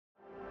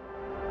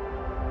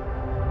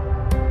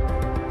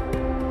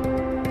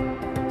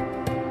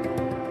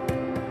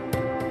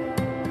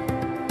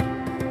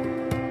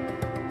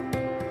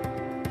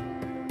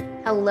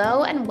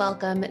Hello and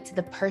welcome to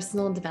the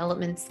Personal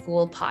Development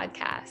School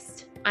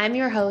podcast. I'm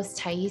your host,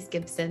 Thais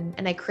Gibson,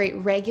 and I create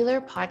regular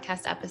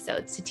podcast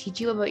episodes to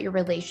teach you about your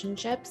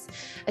relationships,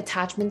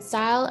 attachment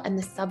style, and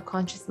the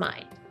subconscious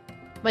mind.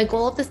 My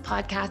goal of this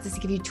podcast is to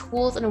give you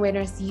tools and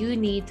awareness you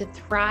need to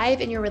thrive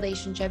in your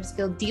relationships,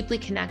 feel deeply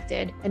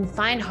connected, and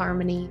find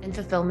harmony and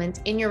fulfillment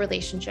in your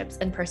relationships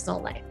and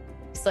personal life.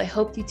 So I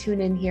hope you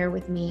tune in here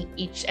with me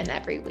each and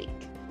every week.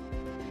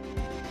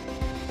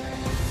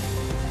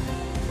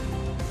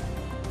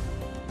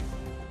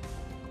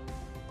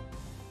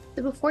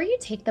 So before you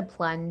take the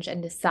plunge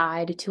and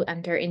decide to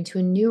enter into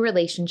a new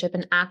relationship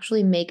and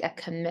actually make a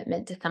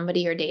commitment to somebody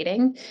you're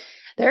dating,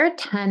 there are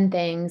 10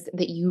 things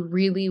that you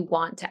really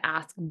want to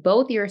ask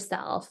both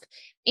yourself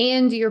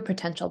and your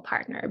potential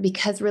partner,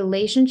 because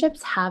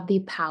relationships have the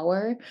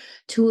power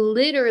to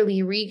literally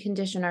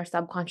recondition our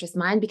subconscious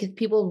mind because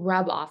people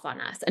rub off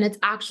on us. And it's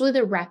actually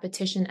the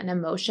repetition and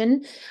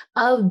emotion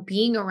of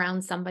being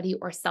around somebody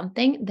or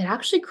something that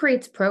actually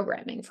creates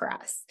programming for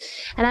us.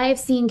 And I have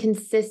seen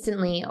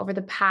consistently over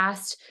the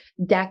past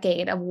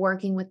decade of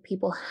working with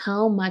people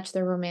how much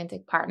their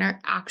romantic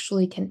partner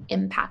actually can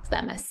impact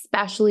them,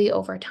 especially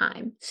over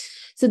time.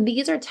 So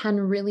these are 10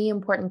 really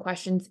important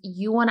questions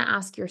you want to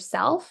ask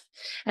yourself.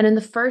 And in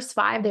the first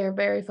 5, they're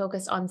very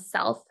focused on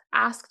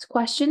self-asked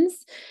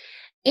questions,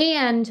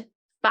 and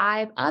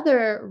 5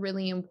 other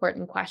really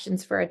important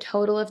questions for a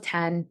total of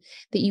 10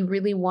 that you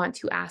really want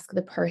to ask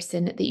the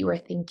person that you are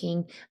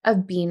thinking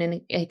of being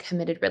in a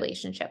committed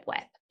relationship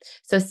with.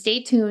 So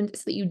stay tuned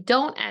so that you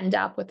don't end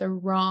up with the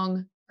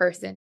wrong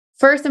person.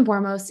 First and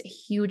foremost, a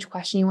huge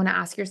question you want to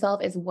ask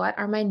yourself is, what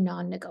are my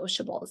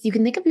non-negotiables? You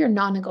can think of your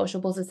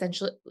non-negotiables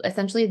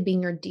essentially as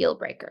being your deal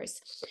breakers.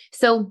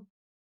 So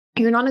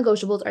your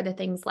non-negotiables are the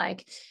things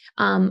like,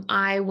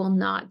 I will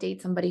not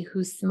date somebody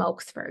who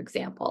smokes, for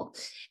example.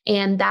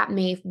 And that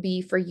may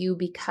be for you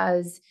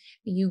because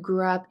you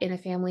grew up in a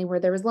family where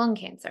there was lung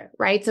cancer,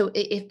 right? So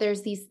if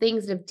there's these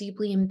things that have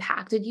deeply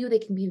impacted you, they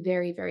can be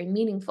very, very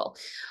meaningful.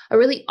 A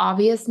really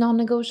obvious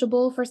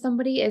non-negotiable for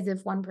somebody is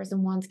if one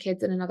person wants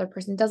kids and another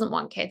person doesn't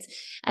want kids.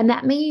 And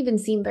that may even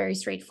seem very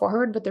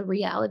straightforward, but the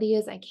reality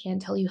is I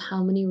can't tell you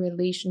how many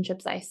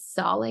relationships I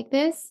saw like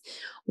this,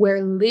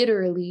 where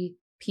literally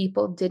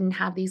people didn't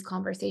have these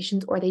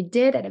conversations, or they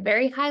did at a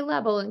very high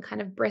level and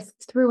kind of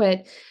brisked through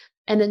it.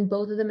 And then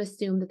both of them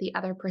assumed that the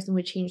other person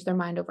would change their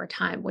mind over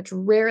time, which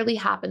rarely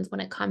happens when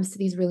it comes to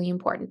these really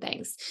important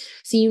things.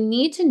 So you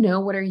need to know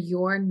what are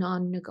your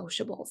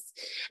non-negotiables.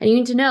 And you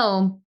need to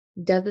know,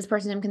 does this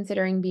person I'm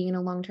considering being in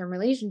a long-term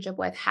relationship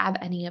with have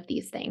any of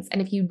these things?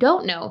 And if you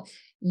don't know,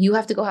 you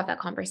have to go have that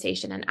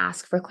conversation and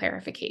ask for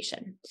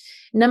clarification.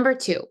 Number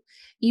 2,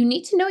 you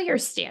need to know your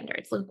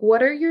standards. Like,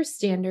 what are your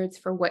standards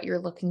for what you're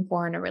looking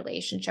for in a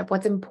relationship?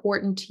 What's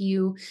important to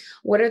you?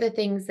 What are the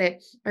things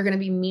that are going to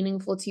be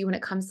meaningful to you when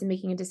it comes to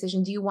making a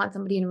decision? Do you want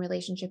somebody in a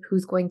relationship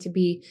who's going to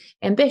be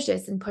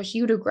ambitious and push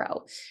you to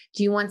grow?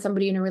 Do you want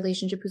somebody in a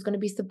relationship who's going to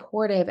be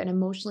supportive and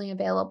emotionally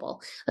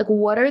available? Like,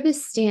 what are the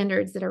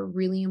standards that are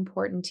really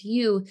important to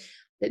you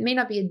that may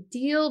not be a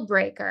deal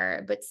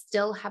breaker, but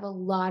still have a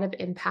lot of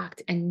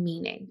impact and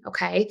meaning?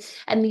 Okay.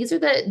 And these are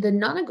the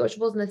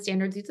non-negotiables and the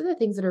standards. These are the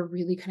things that are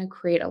really kind of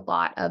create a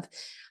lot of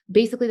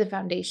basically the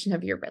foundation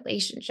of your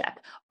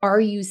relationship. Are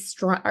you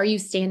strong? Are you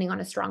standing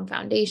on a strong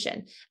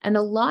foundation? And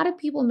a lot of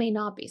people may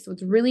not be. So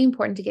it's really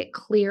important to get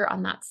clear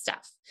on that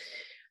stuff.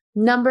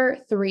 Number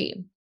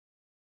 3,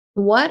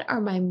 what are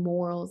my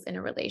morals in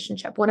a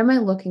relationship? What am I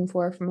looking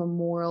for from a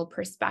moral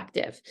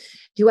perspective?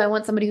 Do I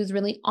want somebody who's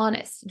really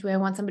honest? Do I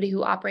want somebody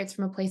who operates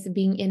from a place of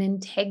being in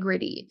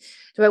integrity?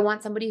 Do I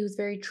want somebody who's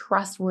very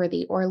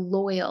trustworthy or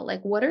loyal?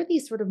 Like, what are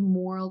these sort of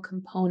moral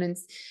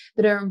components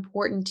that are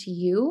important to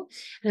you?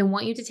 And I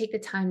want you to take the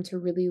time to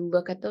really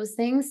look at those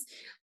things.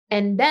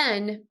 And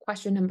then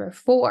question number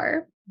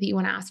 4 that you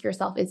want to ask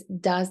yourself is,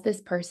 does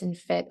this person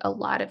fit a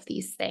lot of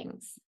these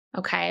things?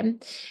 Okay.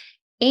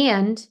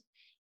 And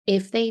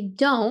if they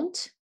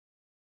don't,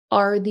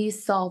 are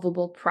these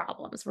solvable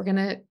problems? We're going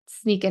to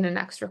sneak in an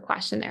extra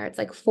question there. It's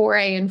like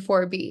 4A and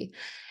 4B.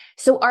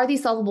 So are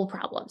these solvable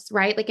problems,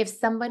 right? Like if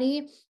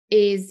somebody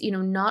is,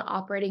 not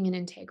operating in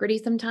integrity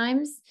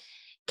sometimes,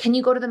 can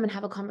you go to them and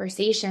have a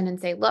conversation and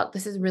say, look,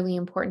 this is really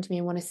important to me.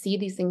 I want to see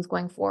these things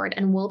going forward.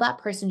 And will that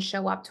person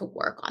show up to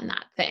work on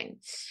that thing?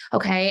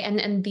 Okay.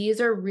 And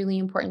these are really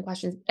important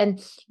questions.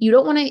 And you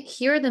don't want to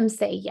hear them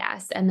say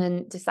yes and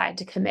then decide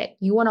to commit.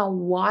 You want to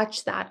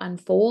watch that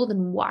unfold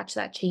and watch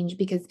that change,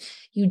 because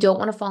you don't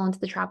want to fall into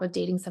the trap of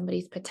dating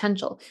somebody's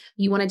potential.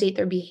 You want to date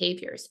their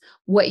behaviors,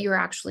 what you're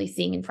actually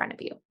seeing in front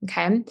of you.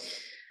 Okay.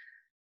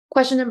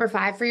 Question number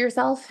 5 for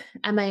yourself,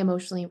 am I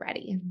emotionally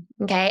ready?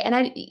 Okay. And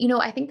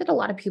I think that a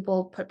lot of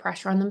people put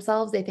pressure on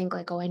themselves. They think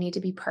like, oh, I need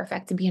to be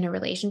perfect to be in a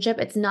relationship.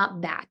 It's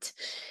not that.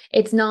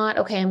 It's not,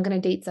 okay, I'm going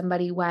to date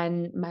somebody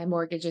when my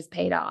mortgage is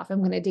paid off. I'm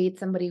going to date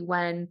somebody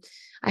when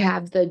I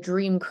have the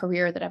dream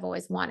career that I've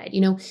always wanted.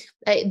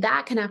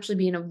 That can actually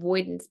be an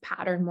avoidance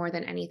pattern more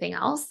than anything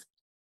else.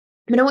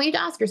 But I want you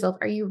to ask yourself,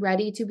 are you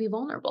ready to be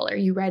vulnerable? Are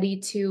you ready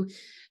to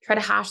try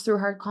to hash through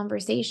hard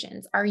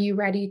conversations? Are you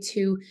ready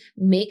to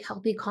make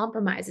healthy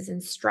compromises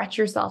and stretch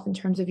yourself in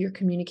terms of your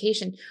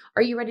communication?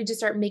 Are you ready to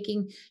start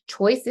making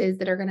choices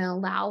that are going to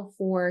allow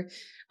for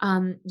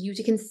you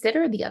to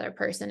consider the other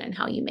person and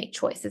how you make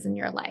choices in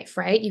your life,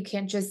 right? You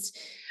can't just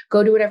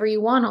go do whatever you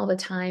want all the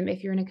time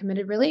if you're in a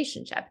committed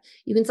relationship.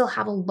 You can still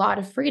have a lot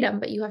of freedom,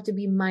 but you have to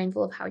be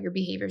mindful of how your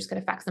behaviors could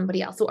affect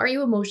somebody else. So, are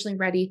you emotionally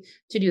ready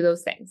to do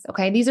those things?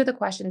 Okay. These are the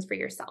questions for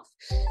yourself.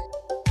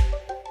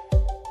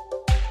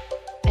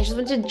 I just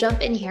want to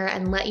jump in here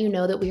and let you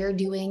know that we are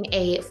doing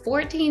a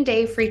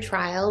 14-day free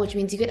trial, which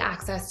means you get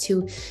access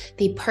to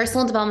the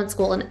personal development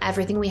school and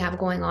everything we have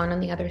going on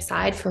the other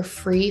side for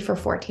free for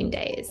 14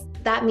 days.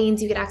 That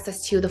means you get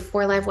access to the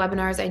 4 live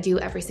webinars I do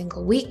every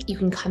single week. You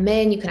can come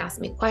in, you can ask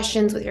me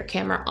questions with your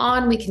camera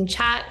on, we can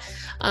chat.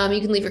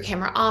 You can leave your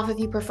camera off if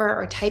you prefer,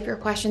 or type your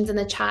questions in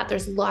the chat.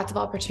 There's lots of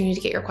opportunity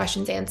to get your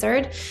questions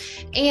answered.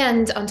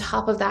 And on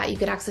top of that, you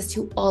get access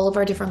to all of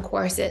our different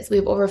courses. We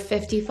have over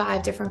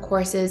 55 different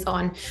courses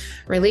on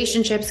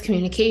relationships,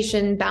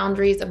 communication,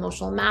 boundaries,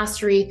 emotional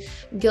mastery,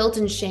 guilt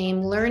and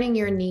shame, learning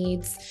your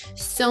needs,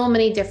 so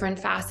many different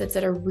facets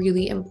that are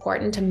really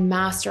important to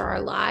master our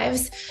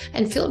lives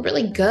and feel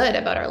really good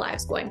about our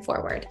lives going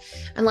forward.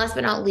 And last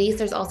but not least,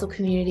 there's also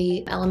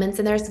community elements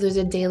in there. So there's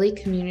a daily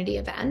community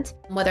event,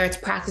 whether it's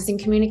practicing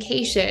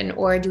communication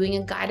or doing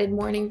a guided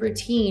morning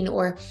routine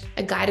or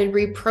a guided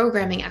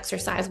reprogramming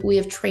exercise. We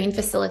have trained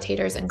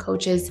facilitators and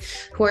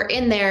coaches who are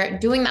in there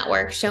doing that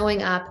work,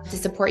 showing up to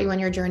support you on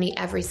your journey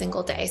every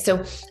single day.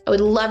 So I would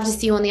love to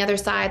see you on the other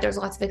side. There's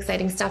lots of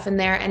exciting stuff in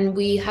there. And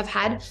we have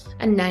had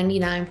a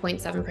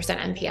 99.7%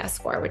 NPS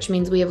score, which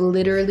means we have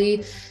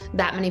literally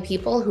that many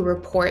people who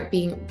report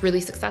being really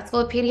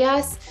successful at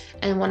PDS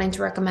and wanting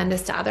to recommend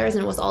us to others.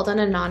 And it was all done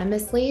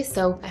anonymously.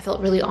 So I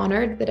felt really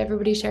honored that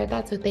everybody shared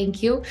that. So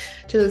thank you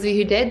to those of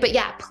you who did. But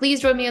yeah, please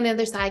join me on the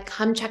other side.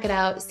 Come check it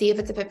out. See if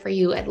it's a fit for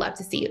you. I'd love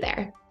to see you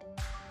there.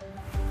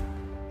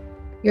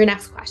 Your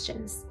next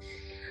questions.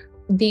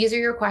 These are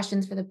your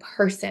questions for the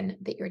person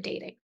that you're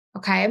dating.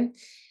 Okay.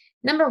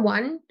 Number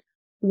one,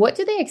 what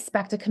do they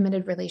expect a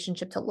committed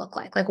relationship to look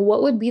like? Like,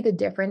 what would be the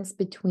difference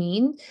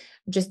between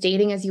just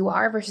dating as you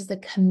are versus a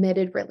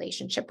committed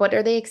relationship? What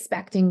are they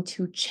expecting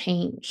to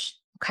change?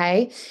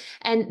 Okay.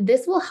 And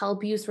this will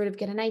help you sort of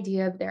get an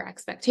idea of their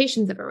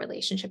expectations of a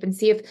relationship and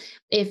see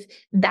if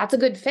that's a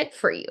good fit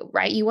for you,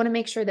 right? You want to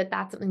make sure that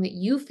that's something that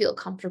you feel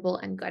comfortable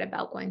and good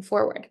about going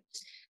forward.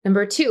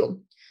 Number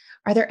two,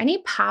 are there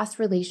any past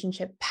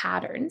relationship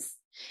patterns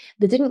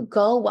that didn't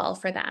go well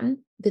for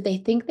them that they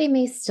think they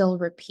may still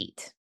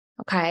repeat?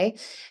 Okay.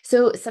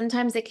 So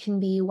sometimes it can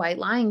be white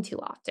lying too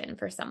often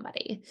for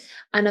somebody.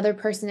 Another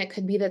person, it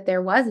could be that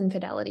there was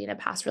infidelity in a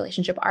past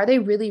relationship. Are they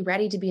really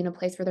ready to be in a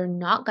place where they're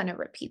not going to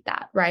repeat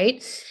that?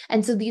 Right.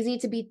 And so these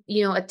need to be,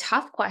 a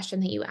tough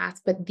question that you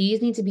ask, but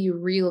these need to be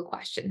real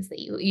questions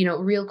that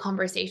real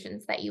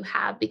conversations that you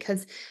have,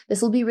 because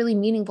this will be really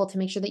meaningful to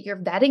make sure that you're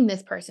vetting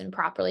this person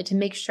properly, to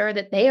make sure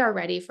that they are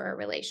ready for a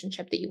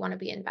relationship that you want to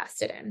be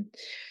invested in.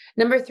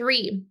 Number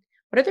three,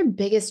 what are their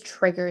biggest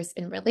triggers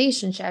in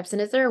relationships?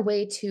 And is there a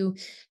way to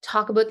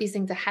talk about these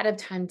things ahead of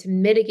time to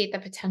mitigate the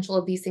potential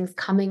of these things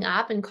coming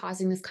up and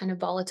causing this kind of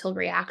volatile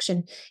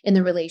reaction in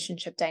the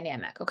relationship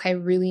dynamic? Okay,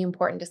 really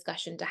important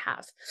discussion to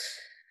have.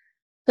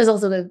 There's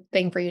also the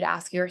thing for you to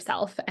ask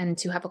yourself and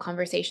to have a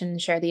conversation and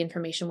share the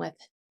information with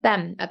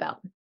them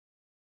about.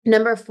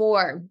 Number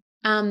four,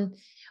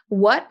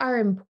 what are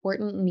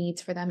important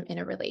needs for them in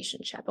a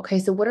relationship? Okay,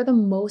 so what are the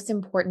most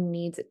important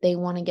needs that they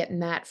want to get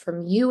met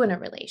from you in a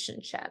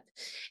relationship?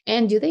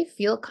 And do they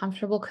feel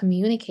comfortable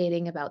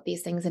communicating about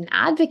these things and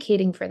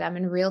advocating for them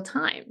in real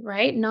time,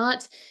 right?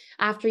 Not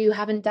after you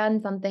haven't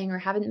done something or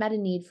haven't met a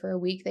need for a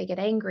week, they get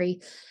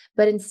angry,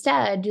 but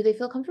instead, do they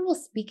feel comfortable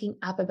speaking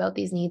up about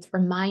these needs,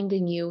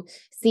 reminding you,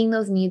 seeing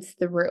those needs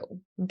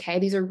through? Okay,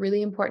 these are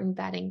really important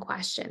vetting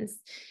questions.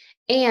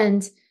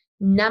 And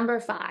number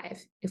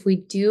five, if we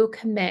do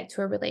commit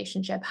to a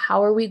relationship,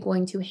 how are we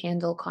going to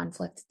handle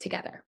conflict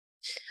together?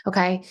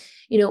 Okay.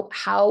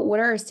 What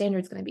are our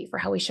standards going to be for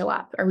how we show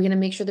up? Are we going to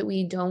make sure that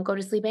we don't go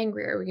to sleep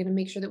angry? Are we going to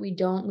make sure that we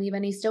don't leave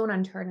any stone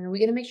unturned? And are we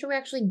going to make sure we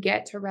actually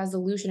get to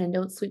resolution and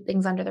don't sweep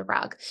things under the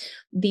rug?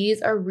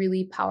 These are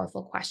really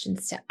powerful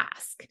questions to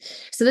ask.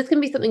 So this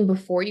can be something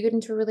before you get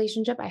into a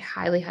relationship. I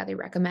highly, highly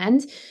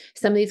recommend.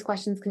 Some of these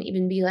questions can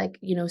even be like,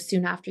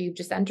 soon after you've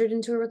just entered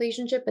into a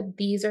relationship, but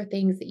these are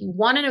things that you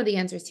want to know the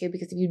answers to,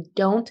 because if you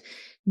don't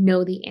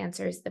know the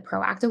answers the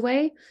proactive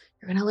way,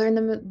 you're going to learn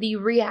them the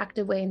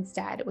reactive way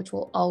instead, which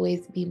will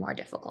always be more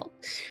difficult.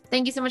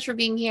 Thank you so much for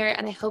being here,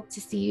 and I hope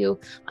to see you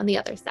on the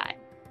other side.